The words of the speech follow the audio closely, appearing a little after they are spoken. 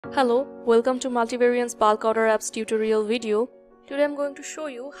Hello, welcome to MultiVariants-Bulk Order Apps tutorial video. Today I'm going to show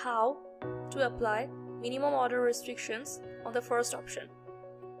you how to apply minimum order restrictions on the first option.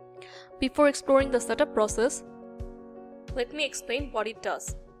 Before exploring the setup process, let me explain what it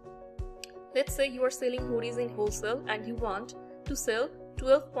does. Let's say you are selling hoodies in wholesale and you want to sell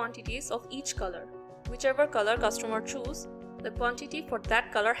 12 quantities of each color. Whichever color customer chooses, the quantity for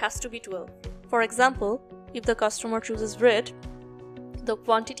that color has to be 12. For example, if the customer chooses red, the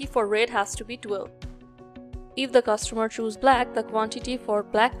quantity for red has to be 12. If the customer chooses black, the quantity for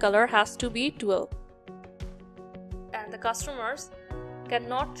black color has to be 12. And the customers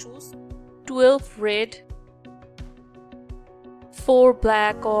cannot choose 12 red, 4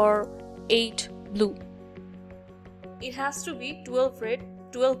 black or 8 blue. It has to be 12 red,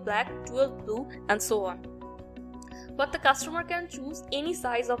 12 black, 12 blue and so on. But the customer can choose any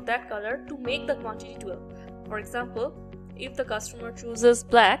size of that color to make the quantity 12. For example, if the customer chooses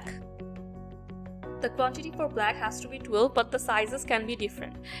black, the quantity for black has to be 12, but the sizes can be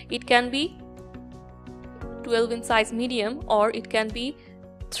different. It can be 12 in size medium, or it can be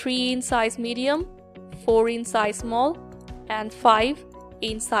 3 in size medium, 4 in size small, and 5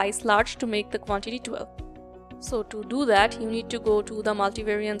 in size large to make the quantity 12. So to do that, you need to go to the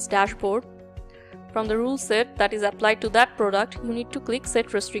multivariance dashboard. From the rule set that is applied to that product, you need to click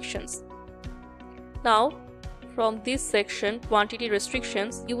Set Restrictions. Now, from this section, Quantity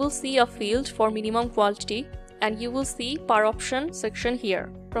Restrictions, you will see a field for minimum quantity and you will see Per Option section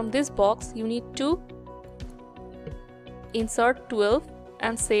here. From this box, you need to insert 12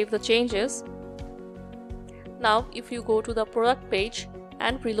 and save the changes. Now, if you go to the product page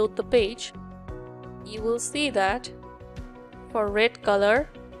and reload the page, you will see that for red color,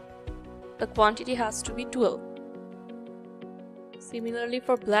 the quantity has to be 12. Similarly,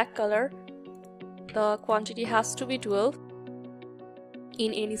 for black color, the quantity has to be 12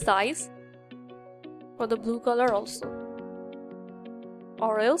 in any size. For the blue color also.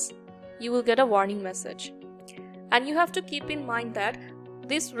 Or else you will get a warning message. And you have to keep in mind that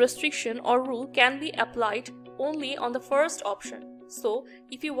this restriction or rule can be applied only on the first option. So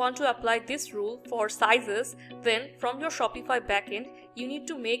if you want to apply this rule for sizes, then from your Shopify backend, you need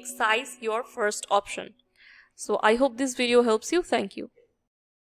to make size your first option. So I hope this video helps you. Thank you.